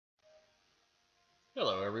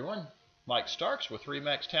Hello everyone, Mike Starks with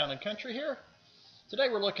Remax Town & Country here. Today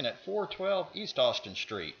we're looking at 412 East Austin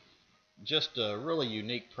Street. Just a really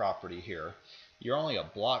unique property here. You're only a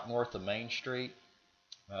block north of Main Street.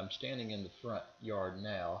 I'm standing in the front yard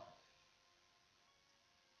now.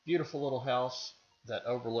 Beautiful little house that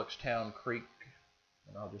overlooks Town Creek,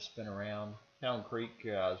 and I'll just spin around. Town Creek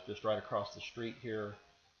is just right across the street here,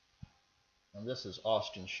 and this is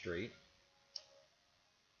Austin Street.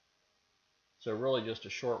 So really just a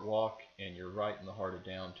short walk and you're right in the heart of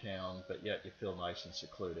downtown, but yet you feel nice and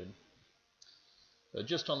secluded.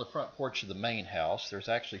 Just on the front porch of the main house, there's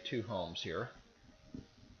actually two homes here.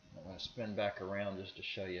 I'm going to spin back around just to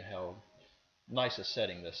show you how nice a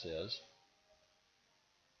setting this is.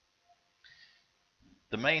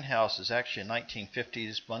 The main house is actually a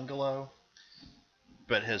 1950s bungalow,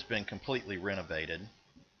 but has been completely renovated.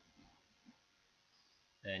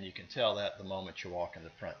 And you can tell that the moment you walk in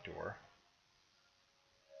the front door.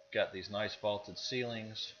 Got these nice vaulted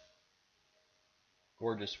ceilings,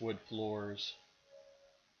 gorgeous wood floors.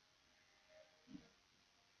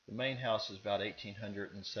 The main house is about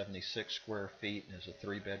 1,876 square feet and is a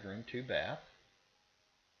 3-bedroom, 2-bath.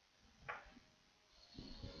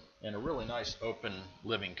 And a really nice open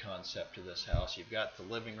living concept to this house. You've got the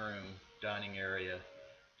living room, dining area,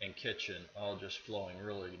 and kitchen all just flowing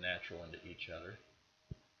really natural into each other.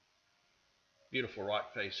 Beautiful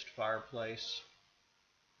rock-faced fireplace.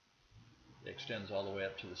 It extends all the way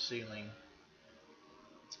up to the ceiling.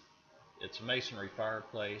 It's a masonry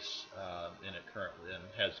fireplace, and it currently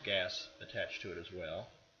has gas attached to it as well.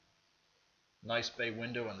 Nice bay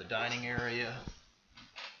window in the dining area.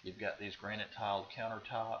 You've got these granite tiled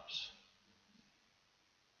countertops.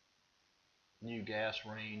 New gas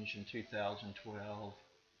range in 2012.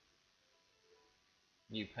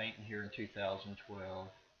 New paint in here in 2012.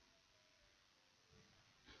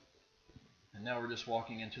 And now we're just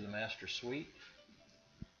walking into the master suite.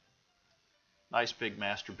 Nice big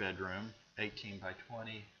master bedroom, 18 by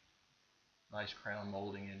 20. Nice crown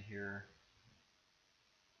molding in here.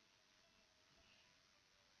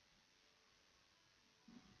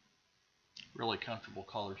 Really comfortable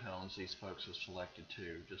color tones these folks have selected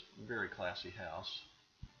too. Just a very classy house.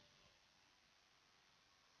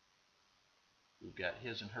 We've got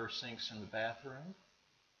his and her sinks in the bathroom.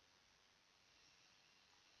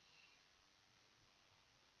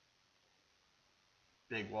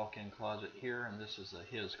 Big walk-in closet here, and this is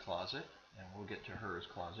his closet, and we'll get to hers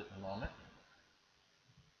closet in a moment.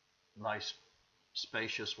 Nice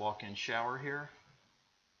spacious walk-in shower here.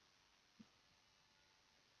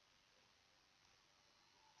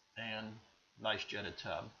 And nice jetted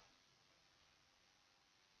tub.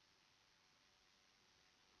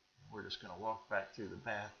 We're just going to walk back through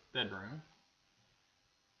the bedroom.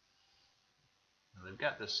 Now they've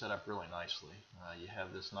got this set up really nicely. You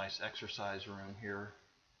have this nice exercise room here.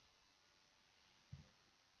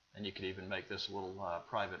 And you could even make this a little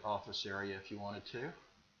private office area if you wanted to.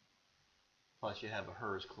 Plus you have a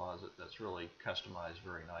hers closet that's really customized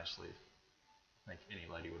very nicely. I think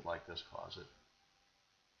any lady would like this closet.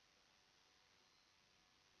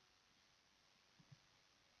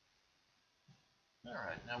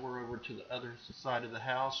 Alright, now we're over to the other side of the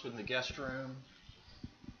house in the guest room.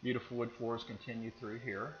 Beautiful wood floors continue through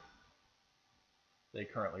here. They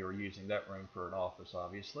currently are using that room for an office,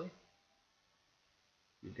 obviously.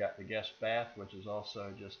 You've got the guest bath, which is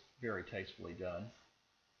also just very tastefully done.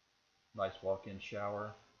 Nice walk-in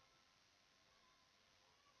shower.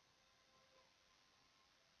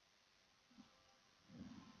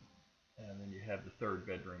 And then you have the third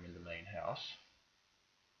bedroom in the main house.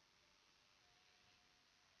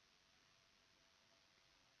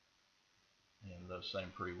 And those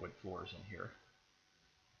same pretty wood floors in here.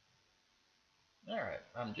 Alright,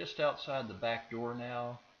 I'm just outside the back door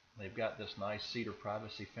now. They've got this nice cedar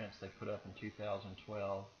privacy fence they put up in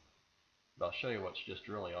 2012. But I'll show you what's just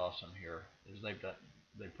really awesome here is they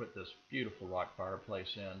put this beautiful rock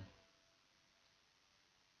fireplace in.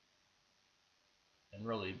 And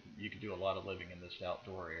really you could do a lot of living in this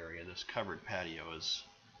outdoor area. This covered patio is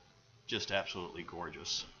just absolutely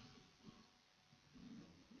gorgeous.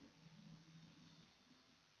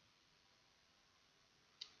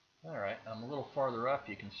 Alright, I'm a little farther up.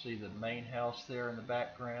 You can see the main house there in the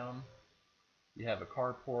background. You have a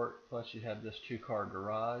carport, plus you have this 2-car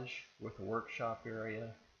garage with a workshop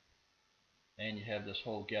area. And you have this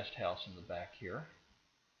whole guest house in the back here.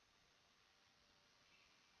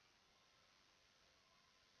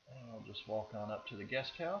 And I'll just walk on up to the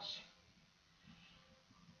guest house.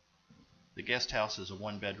 The guest house is a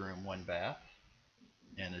 1-bedroom, 1-bath,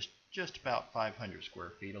 and is just about 500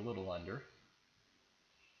 square feet, a little under.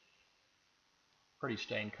 Pretty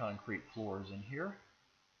stained concrete floors in here.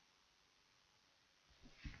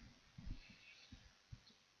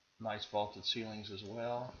 Nice vaulted ceilings as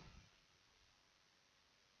well.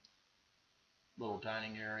 Little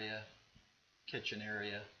dining area, kitchen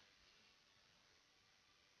area.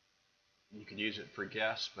 You could use it for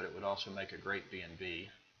guests, but it would also make a great B&B.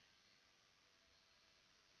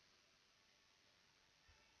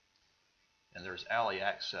 And there's alley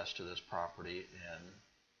access to this property, and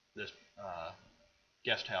this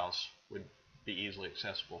guest house would be easily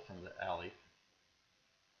accessible from the alley.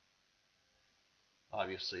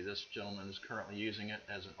 Obviously, this gentleman is currently using it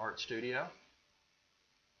as an art studio.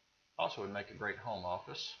 Also would make a great home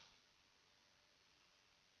office.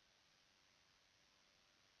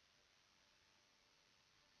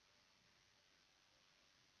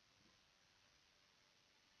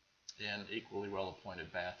 And equally well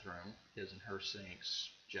appointed bathroom, his and her sinks,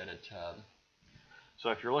 jetted tub. So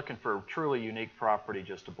if you're looking for a truly unique property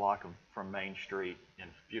just a block from Main Street in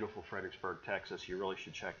beautiful Fredericksburg, Texas, you really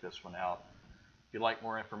should check this one out. If you'd like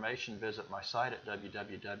more information, visit my site at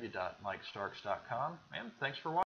www.mikestarks.com, and thanks for watching.